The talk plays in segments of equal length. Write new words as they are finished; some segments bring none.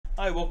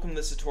Hi, welcome to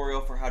this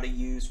tutorial for how to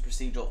use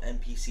procedural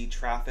NPC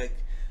traffic.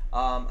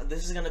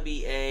 This is going to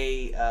be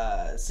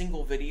a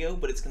single video,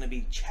 but it's going to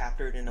be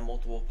chaptered into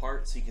multiple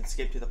parts, so you can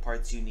skip to the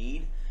parts you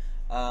need.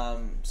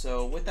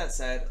 So with that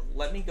said,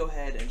 let me go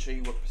ahead and show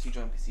you what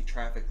procedural NPC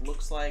traffic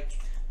looks like.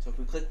 So if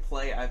we click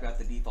play, I've got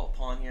the default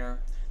pawn here.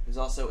 There's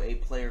also a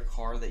player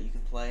car that you can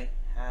play,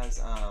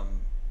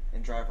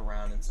 and drive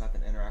around and stuff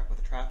and interact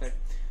with the traffic.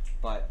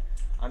 But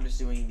I'm just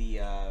doing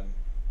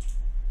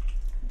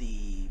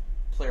the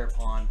player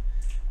pawn.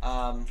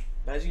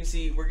 But as you can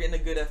see, we're getting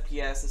a good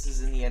FPS. This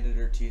is in the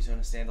editor too, so in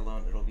a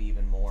standalone it'll be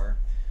even more.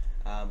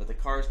 But the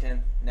cars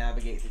can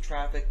navigate through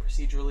traffic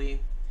procedurally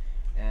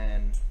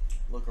and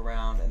look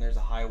around, and there's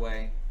a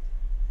highway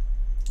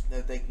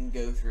that they can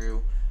go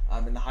through,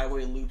 and the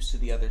highway loops to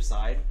the other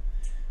side.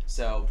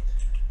 So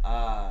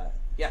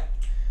yeah,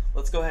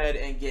 let's go ahead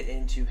and get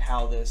into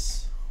how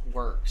this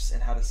works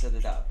and how to set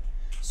it up.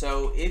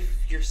 So if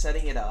you're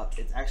setting it up,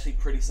 it's actually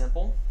pretty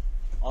simple.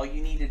 All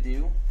you need to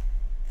do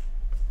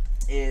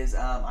is,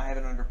 I have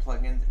it under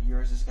plugins,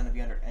 yours is going to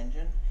be under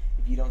engine.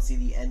 If you don't see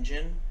the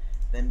engine,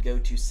 then go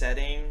to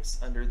settings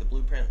under the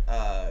blueprint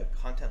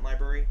content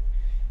library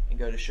and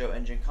go to show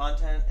engine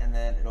content, and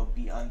then it'll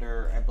be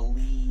under, I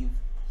believe,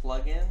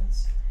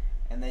 plugins,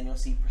 and then you'll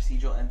see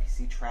procedural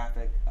NPC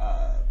traffic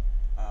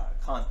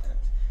content.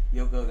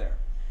 You'll go there.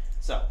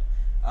 So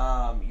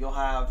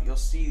you'll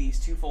see these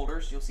two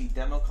folders. You'll see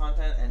demo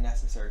content and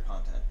necessary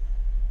content.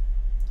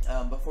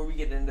 Before we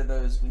get into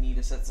those, we need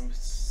to set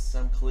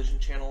some collision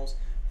channels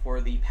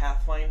for the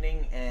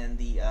pathfinding and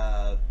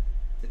the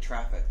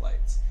traffic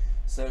lights.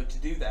 So to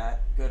do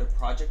that, go to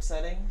project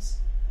settings,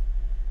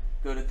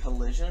 go to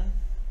collision,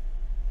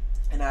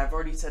 and I've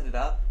already set it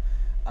up,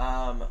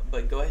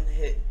 but go ahead and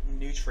hit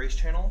new trace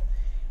channel,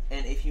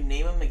 and if you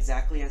name them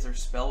exactly as they're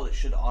spelled, it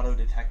should auto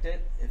detect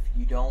it. If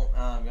you don't,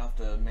 you'll have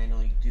to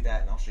manually do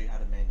that, and I'll show you how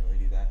to manually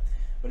do that.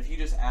 But if you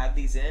just add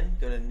these in,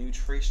 go to new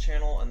trace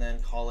channel and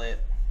then call it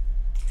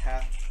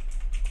path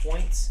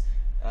points,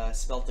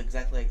 spelt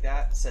exactly like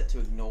that, set to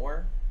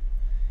ignore,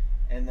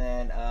 and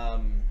then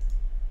I'm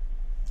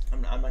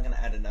not going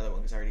to add another one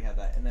because I already have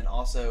that, and then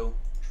also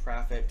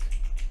traffic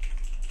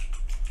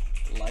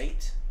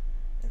light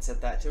and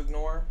set that to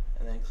ignore,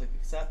 and then click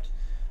accept.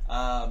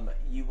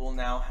 You will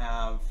now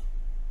have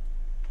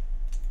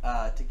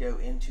to go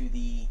into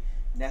the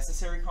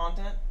necessary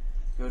content,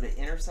 go to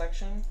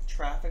intersection,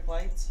 traffic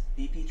lights,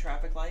 BP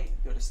traffic light,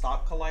 go to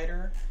stop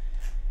collider,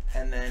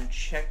 and then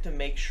check to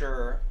make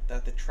sure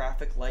that the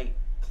traffic light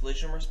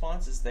collision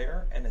response is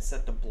there and it's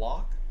set to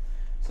block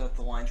so that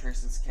the line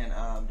traces can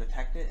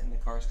detect it and the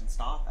cars can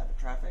stop out of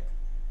traffic.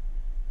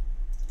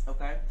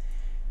 Okay,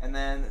 and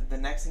then the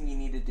next thing you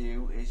need to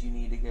do is you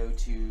need to go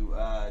to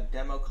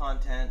demo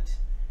content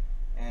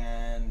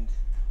and,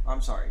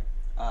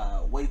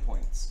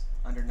 waypoints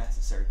under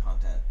necessary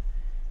content,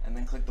 and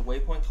then click the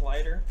waypoint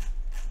collider,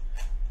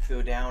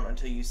 go down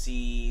until you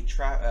see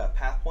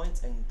path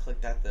points and click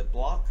that the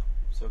block,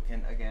 so it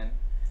can again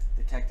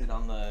detect it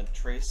on the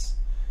trace.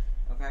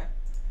 Okay,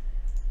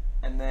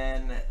 and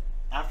then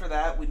after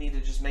that we need to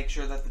just make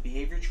sure that the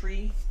behavior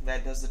tree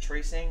that does the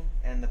tracing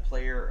and the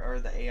player, or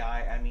the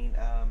AI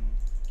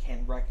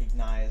can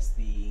recognize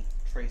the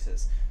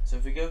traces. So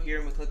if we go here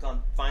and we click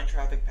on find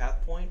traffic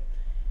path point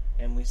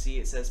and we see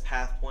it says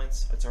path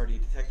points, it's already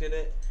detected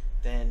it,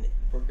 then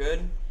we're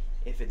good.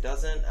 If it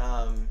doesn't,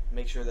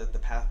 make sure that the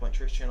path point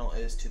trace channel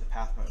is to the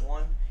path point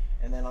 1,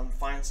 and then on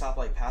find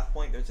stoplight path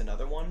point there's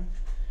another one.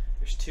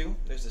 There's two.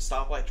 There's the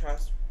stoplight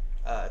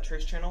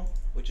trace channel,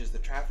 which is the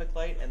traffic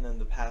light, and then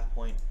the path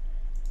point.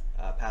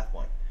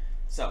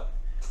 So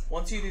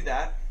once you do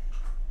that,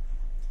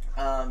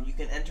 you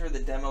can enter the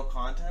demo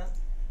content,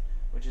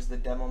 which is the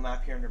demo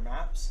map here under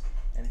maps,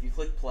 and if you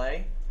click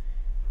play,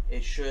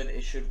 it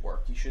should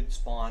work. You should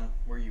spawn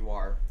where you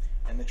are,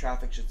 and the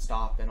traffic should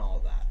stop and all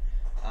of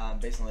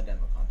that, based on the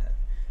demo content.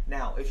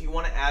 Now, if you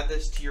want to add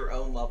this to your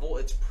own level,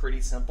 it's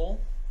pretty simple.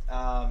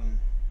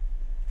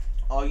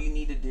 All you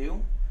need to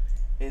do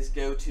is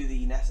go to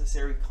the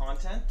necessary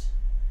content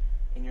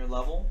in your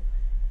level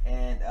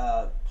and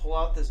pull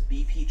out this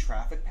BP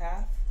traffic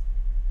path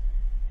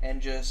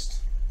and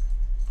just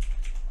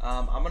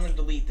I'm going to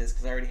delete this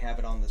because I already have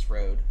it on this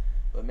road,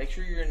 but make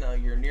sure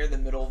you're near the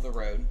middle of the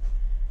road,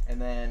 and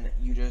then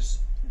you just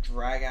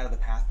drag out of the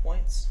path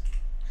points.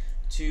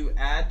 To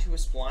add to a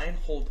spline,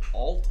 hold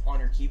Alt on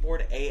your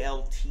keyboard,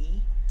 ALT,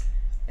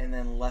 and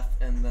then left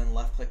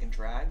click and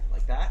drag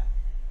like that.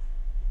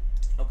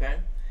 Okay,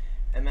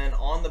 and then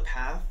on the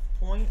path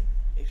point,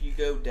 if you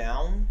go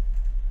down,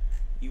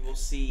 you will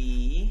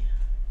see,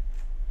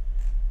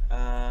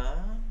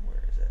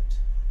 where is it?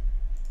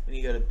 When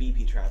you go to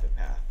BP traffic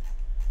path,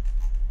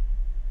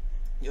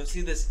 you'll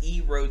see this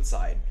E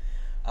roadside.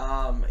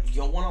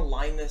 You'll want to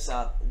line this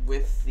up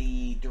with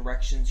the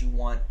directions you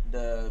want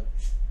them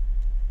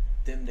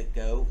to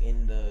go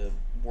in the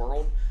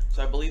world.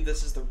 So I believe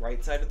this is the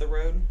right side of the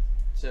road,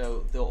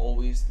 so they'll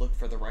always look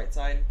for the right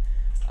side.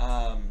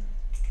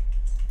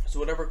 So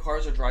whatever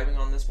cars are driving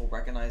on this will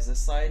recognize this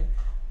side,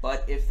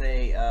 but if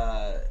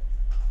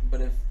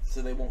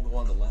so they won't go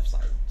on the left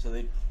side. So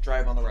they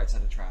drive on the right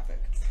side of traffic.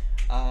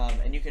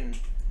 And you can,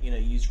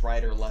 use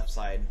right or left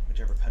side,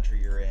 whichever country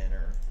you're in,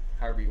 or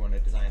however you want to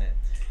design it.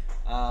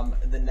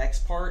 The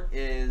next part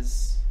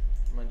is,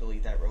 I'm going to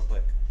delete that real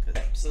quick.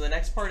 So the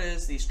next part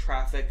is these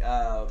traffic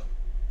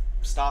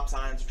stop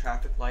signs or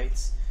traffic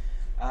lights.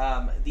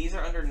 These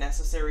are under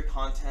necessary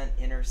content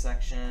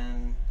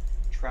intersection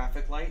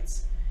traffic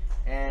lights.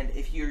 And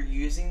if you're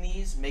using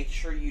these, make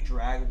sure you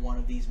drag one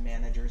of these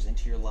managers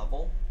into your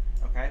level.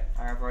 Okay,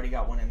 I've already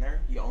got one in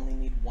there. You only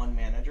need one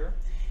manager.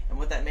 And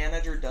what that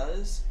manager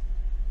does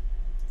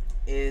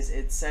is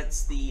it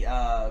sets the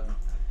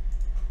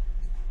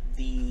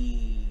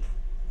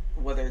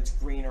whether it's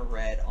green or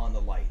red on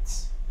the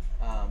lights.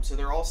 So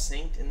they're all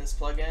synced in this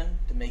plugin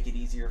to make it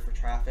easier for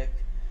traffic.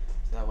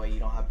 So that way you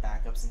don't have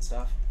backups and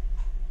stuff.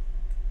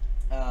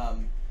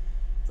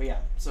 But yeah,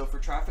 so for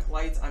traffic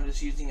lights, I'm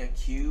just using a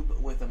cube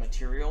with a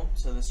material.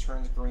 So this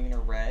turns green or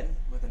red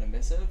with an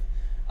emissive.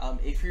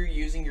 If you're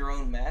using your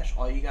own mesh,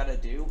 all you gotta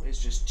do is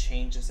just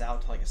change this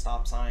out to like a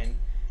stop sign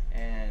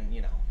and,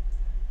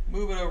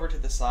 move it over to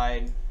the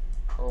side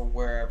or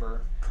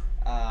wherever.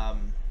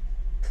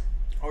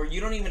 Or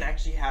you don't even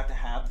actually have to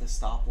have the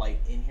stoplight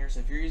in here. So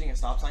if you're using a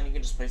stop sign, you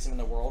can just place them in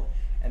the world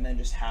and then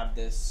just have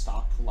this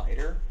stop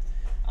collider.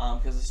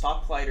 Because the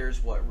stop collider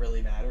is what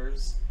really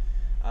matters.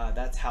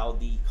 That's how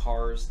the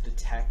cars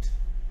detect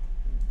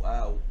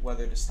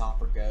whether to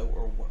stop or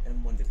go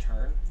and when to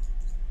turn.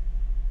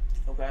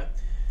 Okay,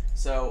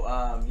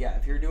 so yeah,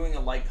 if you're doing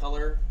a light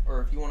color,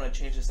 or if you want to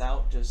change this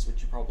out, just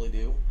what you probably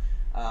do,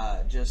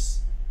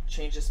 just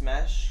change this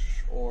mesh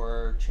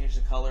or change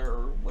the color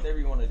or whatever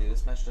you want to do.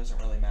 This mesh doesn't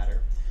really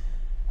matter.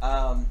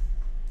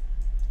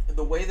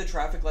 The way the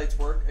traffic lights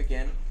work,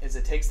 again, is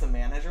it takes the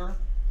manager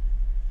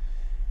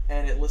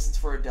and it listens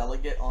for a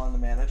delegate on the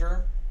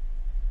manager,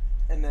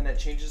 and then it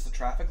changes the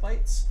traffic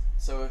lights.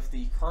 So if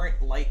the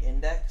current light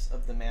index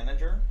of the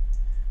manager,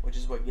 which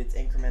is what gets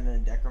incremented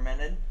and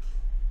decremented,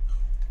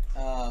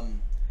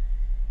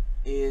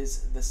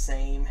 is the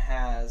same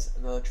as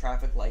the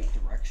traffic light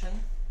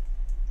direction,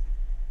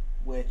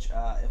 which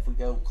if we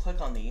go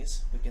click on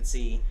these, we can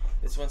see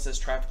this one says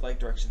traffic light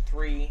direction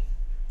 3,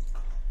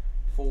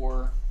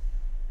 4,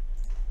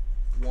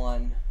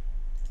 1,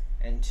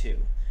 and 2.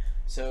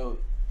 So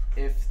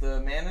if the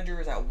manager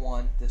is at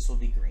 1, this will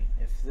be green.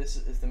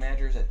 If the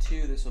manager is at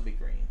 2, this will be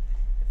green.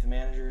 If the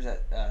manager is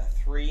at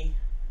 3,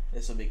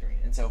 this will be green,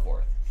 and so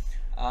forth.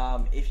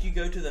 If you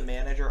go to the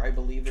manager, I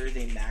believe there is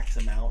a max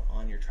amount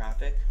on your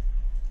traffic.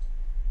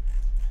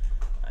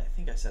 I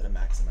think I said a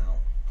max amount.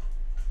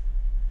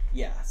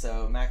 Yeah,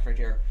 so max right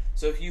here.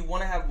 So if you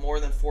want to have more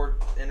than 4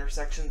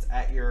 intersections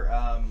at your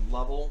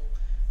level,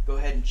 go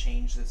ahead and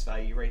change this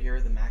value right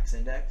here, the max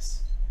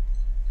index,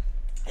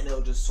 and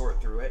it'll just sort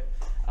through it.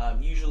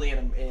 Usually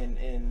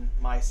in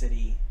my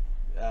city,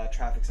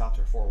 traffic stops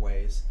are 4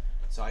 ways,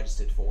 so I just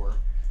did 4.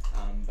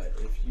 But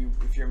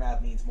if your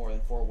map needs more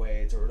than 4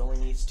 ways, or it only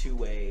needs 2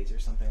 ways or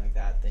something like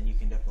that, then you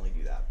can definitely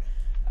do that.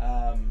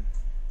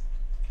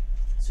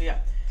 So yeah,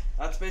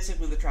 that's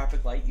basically the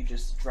traffic light. You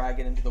just drag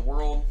it into the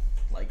world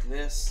like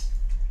this,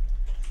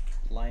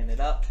 line it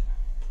up,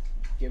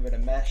 give it a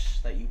mesh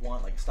that you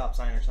want, like a stop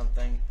sign or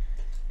something,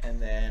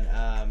 and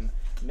then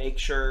make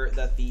sure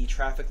that the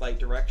traffic light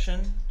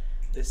direction,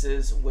 this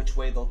is which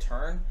way they'll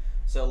turn.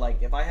 So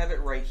like if I have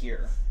it right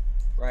here,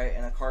 right,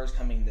 and a car is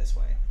coming this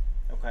way,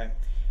 okay,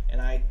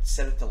 and I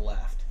set it to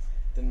left,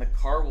 then the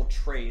car will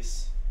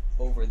trace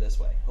over this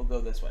way. He'll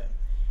go this way.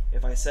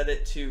 If I set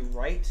it to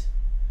right,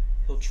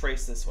 he'll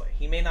trace this way.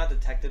 He may not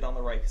detect it on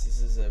the right because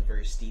this is a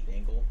very steep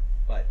angle,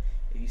 but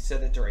if you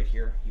set it to right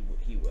here,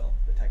 he will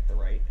detect the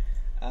right.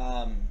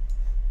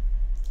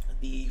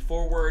 The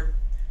forward,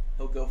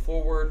 he'll go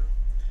forward.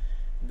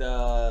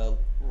 The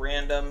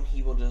random,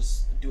 he will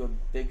just do a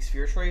big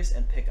sphere trace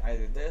and pick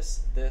either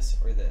this, this,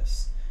 or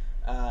this.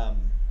 So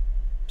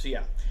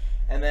yeah.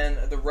 And then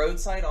the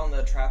roadside on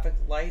the traffic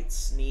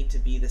lights need to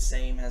be the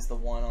same as the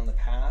one on the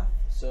path.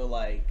 So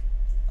like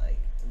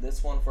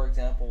this one, for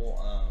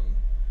example,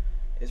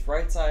 is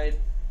right side.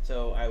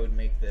 So I would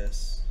make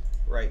this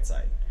right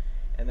side.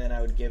 And then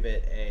I would give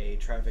it a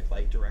traffic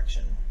light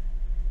direction.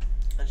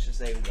 Let's just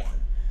say 1.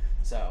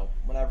 So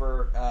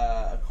whenever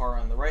a car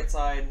on the right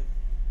side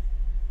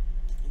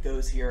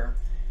goes here,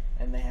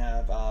 and they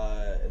have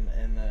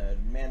and the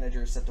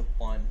manager set to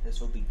 1, this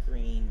will be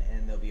green,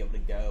 and they'll be able to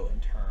go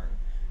and turn.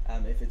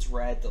 If it's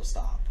red, they'll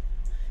stop.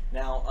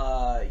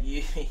 Now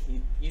you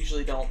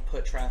usually don't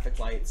put traffic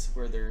lights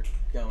where they're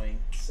going,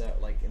 so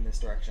like in this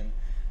direction,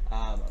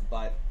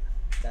 but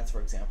that's for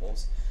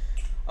examples.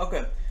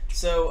 Okay,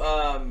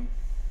 so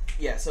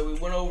yeah, so we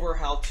went over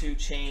how to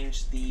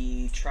change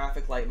the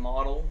traffic light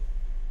model,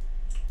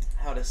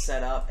 how to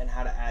set up, and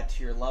how to add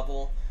to your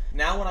level.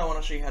 Now what I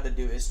want to show you how to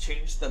do is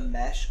change the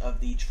mesh of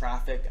the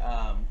traffic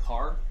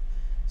car.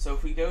 So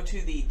if we go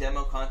to the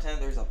demo content,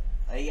 there's a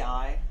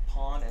AI,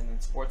 pawn, and then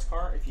sports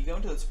car. If you go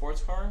into the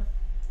sports car,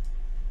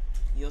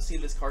 you'll see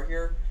this car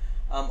here.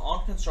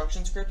 On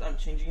construction script, I'm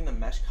changing the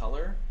mesh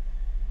color.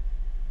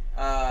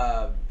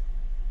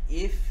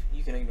 if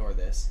you can ignore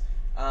this,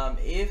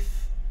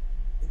 if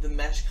the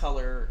mesh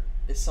color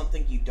is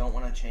something you don't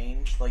want to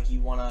change, like you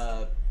want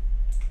to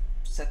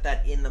set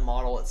that in the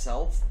model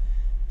itself,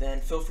 then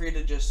feel free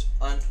to just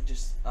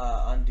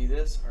undo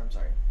this, or I'm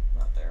sorry,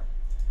 not there.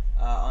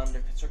 Under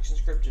construction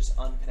script, just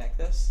unconnect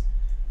this,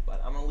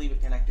 but I'm going to leave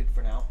it connected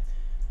for now.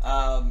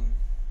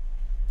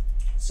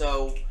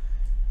 So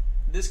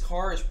this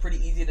car is pretty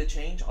easy to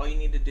change. All you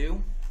need to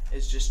do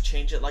is just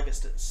change it like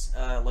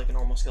a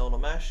normal skeletal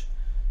mesh.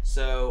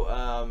 So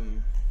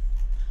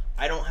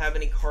I don't have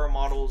any car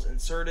models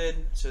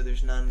inserted, so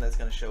there's none that's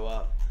going to show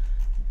up.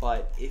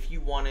 But if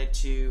you wanted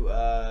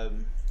to,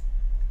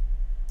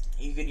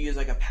 you could use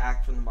like a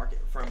pack from the market,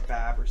 from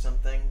Fab or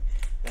something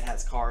that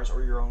has cars,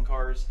 or your own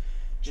cars.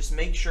 Just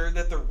make sure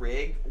that the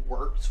rig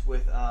works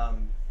with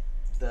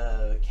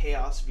the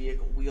chaos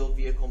wheel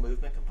vehicle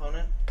movement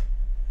component.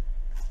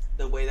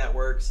 The way that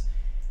works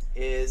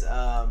is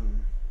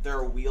there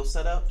are wheel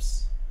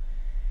setups,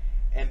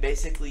 and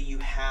basically you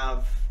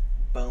have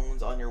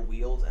bones on your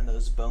wheels, and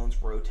those bones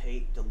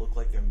rotate to look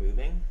like they're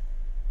moving.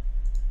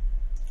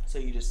 So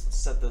you just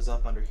set those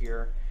up under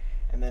here,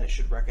 and then it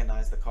should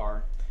recognize the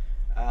car.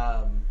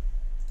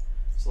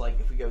 So like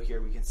if we go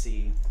here, we can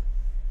see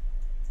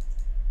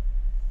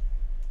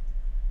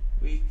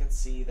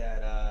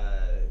that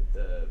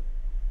the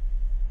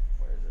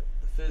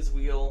fizz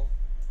wheel,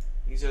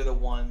 these are the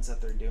ones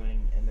that they're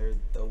doing, and they're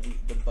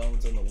the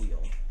bones on the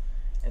wheel,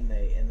 and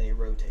they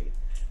rotate.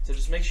 So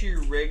just make sure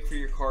you rig for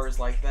your cars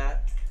like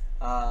that.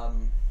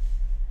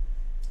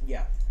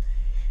 Yeah.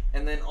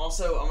 And then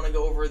also I'm going to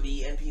go over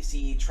the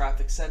NPC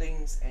traffic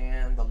settings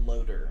and the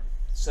loader.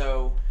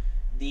 So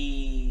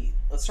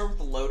let's start with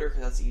the loader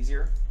because that's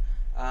easier.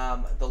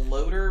 The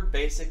loader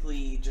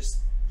basically just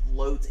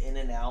loads in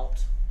and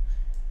out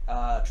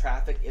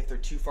traffic if they're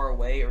too far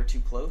away or too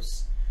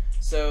close.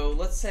 So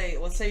let's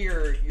say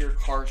your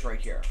car's right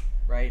here,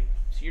 right?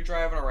 So you're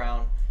driving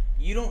around.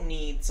 You don't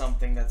need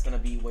something that's going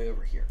to be way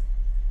over here.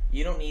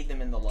 You don't need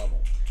them in the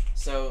level.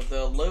 So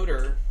the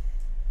loader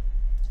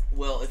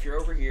will, if you're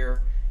over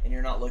here and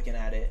you're not looking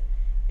at it,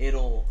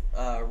 it'll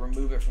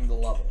remove it from the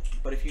level.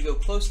 But if you go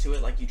close to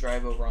it, like you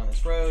drive over on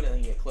this road and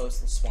then you get close,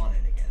 it'll spawn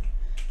in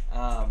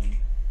again.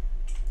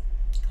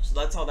 So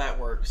that's how that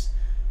works.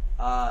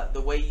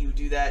 The way you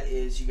do that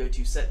is you go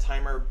to set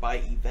timer by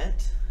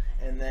event,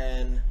 and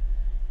then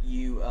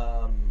you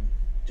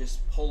just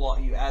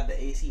you add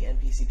the AC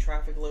NPC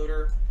traffic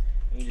loader,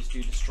 and you just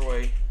do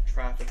destroy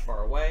traffic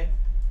far away.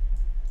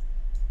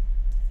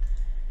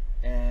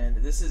 And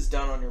this is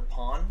done on your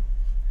pawn,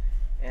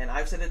 and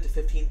I've set it to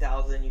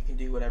 15,000. You can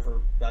do whatever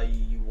value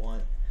you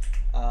want.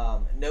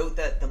 Note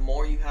that the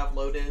more you have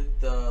loaded,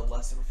 the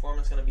less the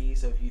performance is going to be.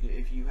 So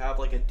if you have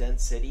like a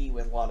dense city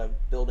with a lot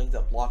of buildings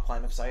that block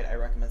line of sight, I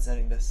recommend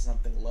setting this to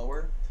something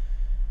lower.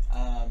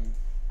 And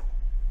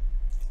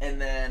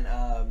then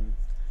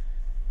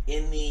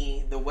in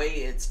the way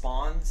it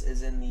spawns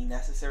is in the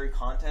necessary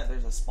content.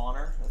 There's a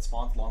spawner that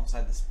spawns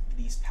alongside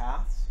these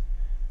paths.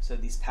 So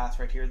these paths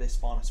right here, they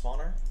spawn a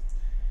spawner.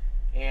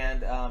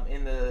 And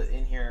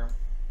in here,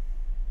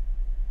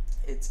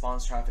 it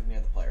spawns traffic near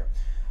the player.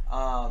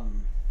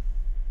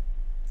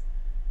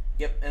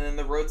 Yep, and then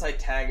the roadside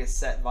tag is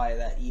set via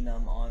that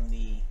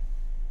enum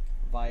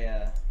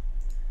via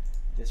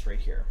this right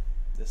here,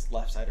 this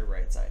left side or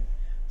right side.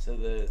 So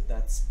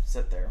that's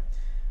set there.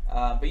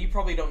 But you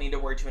probably don't need to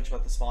worry too much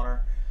about the spawner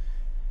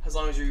as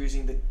long as you're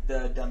using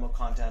the demo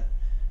content.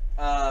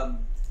 The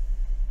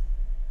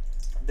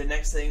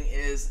next thing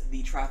is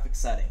the traffic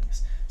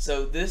settings.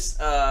 So this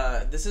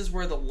is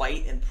where the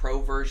Lite and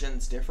Pro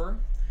versions differ.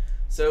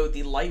 So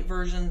the Lite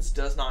versions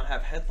does not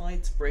have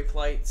headlights, brake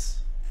lights,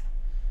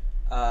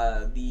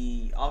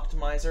 the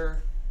optimizer,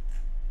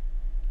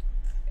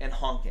 and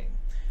honking.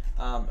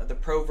 The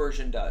Pro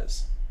version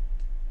does.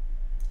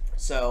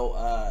 So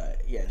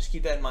yeah, just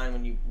keep that in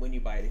mind when you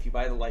buy it. If you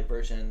buy the Lite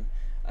version,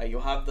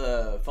 you'll have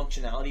the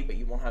functionality, but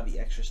you won't have the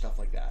extra stuff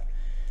like that.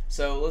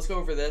 So let's go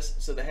over this.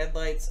 So the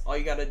headlights, all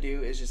you got to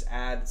do is just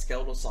add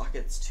skeletal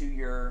sockets to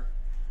your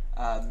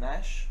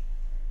mesh.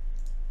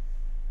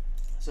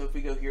 So if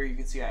we go here, you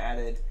can see I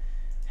added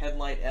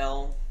headlight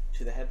L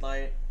to the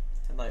headlight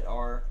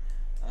R,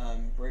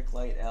 brake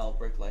light L,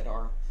 brake light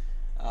R.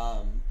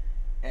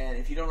 And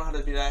if you don't know how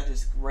to do that,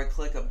 just right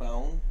click a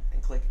bone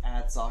and click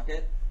add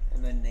socket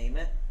and then name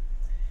it.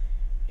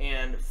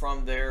 And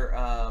from there,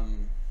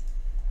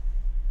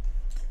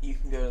 you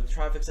can go to the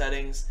traffic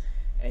settings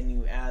and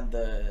you add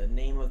the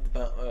name of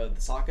the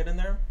socket in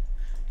there.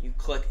 You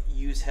click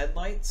use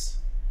headlights.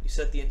 You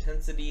set the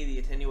intensity, the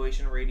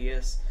attenuation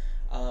radius,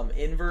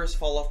 inverse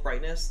fall off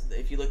brightness.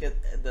 If you look at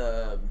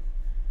the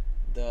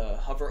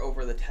hover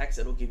over the text,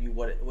 it'll give you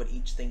what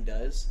each thing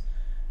does.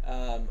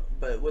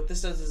 But what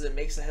this does is it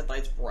makes the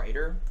headlights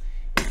brighter.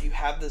 If you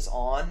have this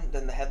on,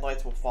 then the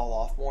headlights will fall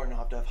off more and you'll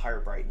have to have higher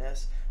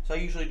brightness. So I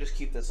usually just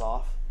keep this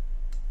off.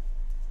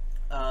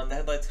 The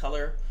headlights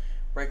color,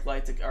 brake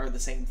lights are the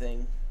same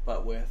thing,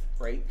 but with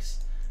brakes.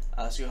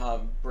 So you'll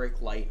have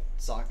brake light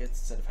sockets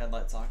instead of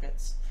headlight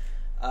sockets.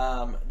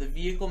 The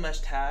vehicle mesh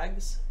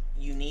tags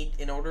you need,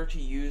 in order to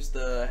use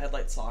the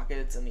headlight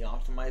sockets and the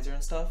optimizer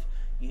and stuff,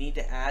 you need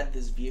to add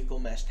this vehicle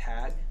mesh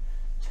tag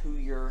to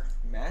your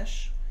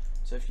mesh.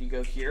 So if you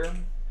go here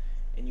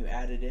and you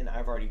add it in,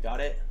 I've already got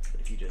it,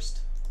 but if you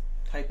just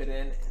type it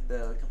in,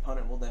 the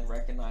component will then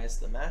recognize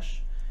the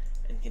mesh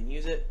and can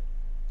use it.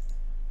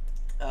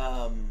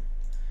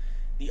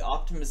 The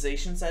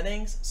optimization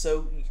settings,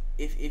 so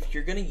if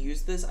you're going to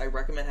use this, I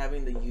recommend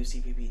having the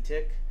UCPP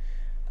tick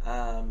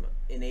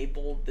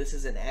enabled. This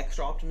is an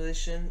extra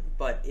optimization,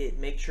 but it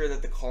makes sure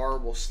that the car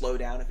will slow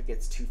down if it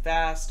gets too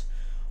fast,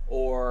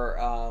 or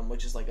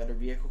which is like under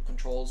vehicle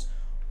controls,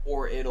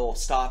 or it'll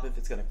stop if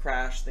it's going to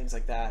crash, things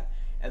like that.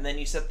 And then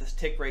you set the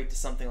tick rate to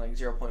something like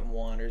 0.1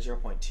 or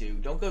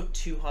 0.2. Don't go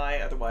too high,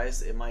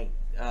 otherwise it might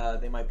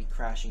they might be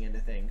crashing into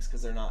things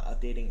because they're not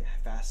updating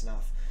fast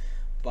enough.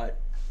 But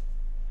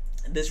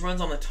this runs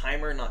on the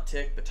timer, not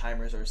tick, but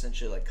timers are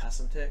essentially like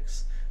custom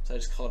ticks, so I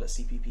just call it a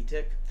CPP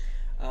tick.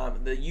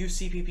 The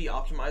UCPP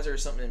optimizer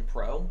is something in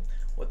Pro.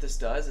 What this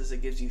does is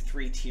it gives you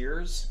 3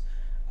 tiers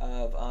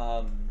of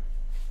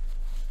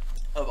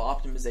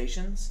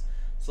optimizations.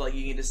 So like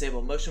you can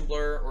disable motion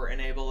blur or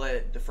enable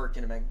it, defer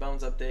kinematic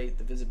bones update,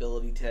 the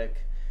visibility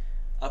tick,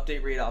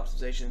 update rate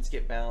optimization,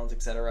 skip bounds,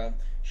 etc.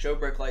 Show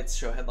brake lights,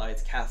 show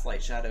headlights, cast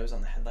light shadows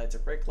on the headlights or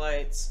brake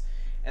lights.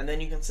 And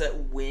then you can set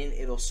when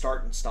it'll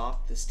start and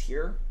stop this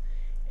tier.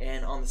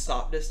 And on the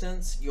stop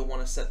distance, you'll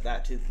want to set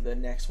that to the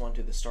next one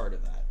to the start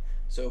of that.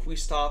 So if we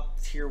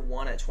stop tier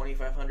 1 at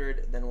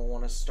 2500, then we'll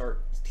want to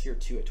start tier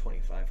 2 at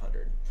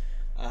 2500.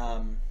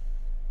 And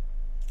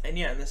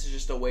yeah, and this is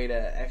just a way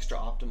to extra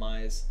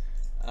optimize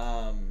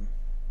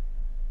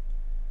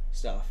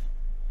stuff.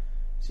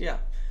 So yeah.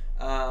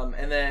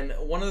 And then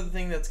one other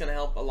thing that's going to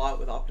help a lot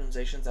with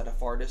optimizations at a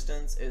far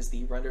distance is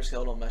the render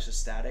skeletal mesh is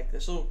static.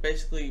 This will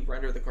basically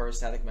render the car as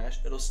static mesh.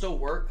 It'll still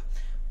work,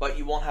 but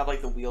you won't have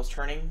like the wheels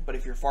turning. But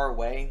if you're far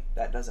away,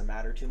 that doesn't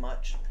matter too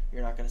much.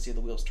 You're not going to see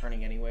the wheels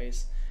turning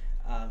anyways.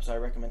 So I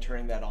recommend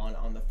turning that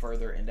on the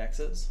further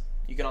indexes.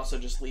 You can also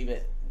just leave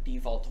it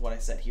default to what I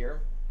set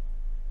here.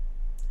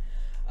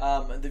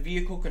 The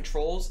vehicle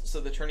controls, so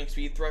the turning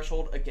speed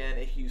threshold, again,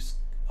 if you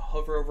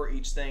hover over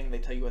each thing, they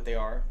tell you what they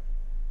are.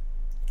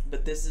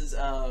 But this is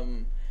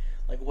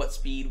like what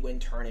speed when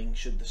turning,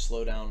 should the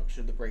slowdown,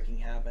 should the braking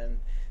happen.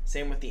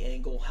 Same with the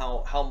angle,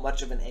 how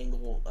much of an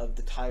angle of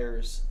the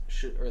tires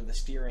should, or the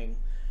steering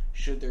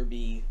should there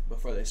be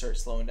before they start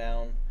slowing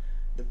down.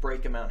 The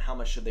brake amount, how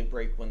much should they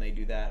brake when they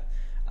do that.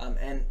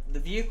 And the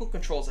vehicle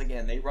controls,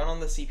 again, they run on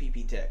the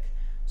CPP tick.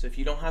 So if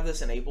you don't have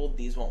this enabled,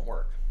 these won't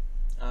work.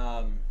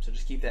 So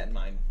just keep that in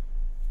mind.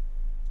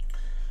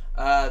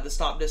 The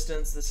stop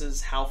distance, this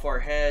is how far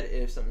ahead,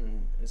 if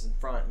something is in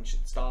front and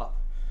should stop.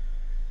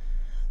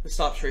 The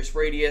stop trace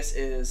radius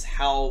is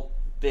how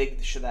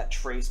big should that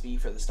trace be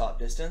for the stop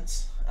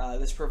distance.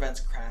 This prevents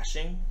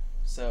crashing,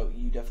 so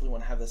you definitely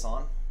want to have this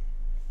on.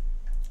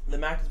 The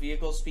max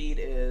vehicle speed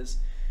is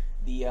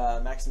the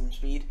maximum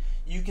speed.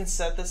 You can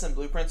set this in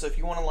Blueprint, so if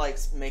you want to like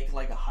make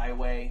like a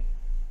highway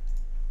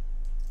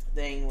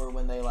thing where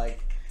when they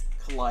like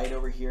collide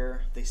over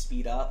here, they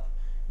speed up,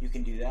 you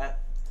can do that.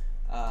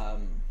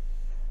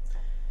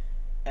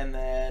 And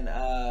then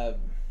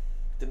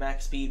the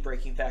max speed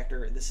braking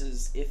factor, this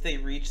is if they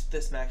reach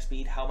this max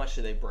speed, how much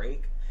do they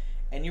brake?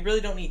 And you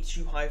really don't need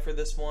too high for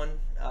this one,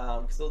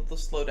 because they'll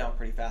slow down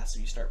pretty fast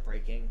if you start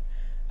braking.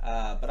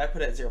 But I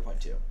put it at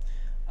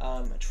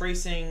 0.2.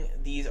 Tracing,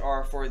 these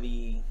are for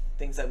the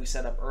things that we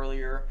set up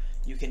earlier.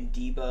 You can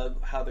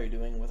debug how they're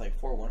doing with like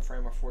 4:1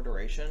 frame or 4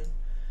 duration.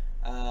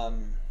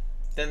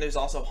 Then there's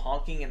also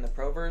honking in the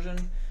Pro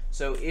version.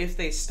 So if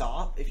they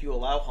stop, if you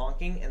allow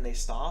honking and they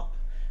stop,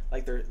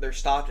 like they're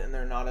stopped and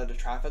they're not at a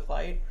traffic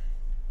light,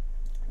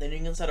 then you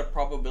can set a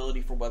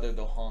probability for whether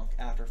they'll honk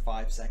after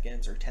 5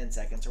 seconds or 10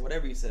 seconds or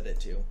whatever you set it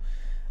to.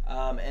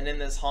 And in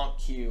this honk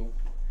queue,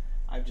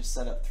 I've just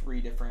set up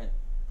 3 different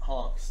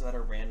honks that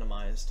are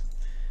randomized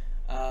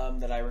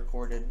that I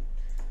recorded.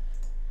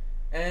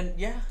 And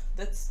yeah,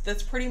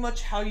 that's pretty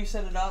much how you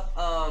set it up.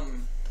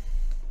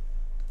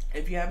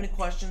 If you have any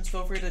questions,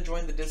 feel free to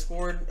join the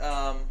Discord,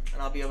 and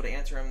I'll be able to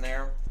answer them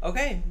there.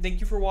 Okay,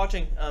 thank you for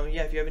watching.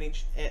 Yeah, if you have any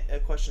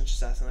questions,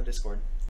 just ask in the Discord.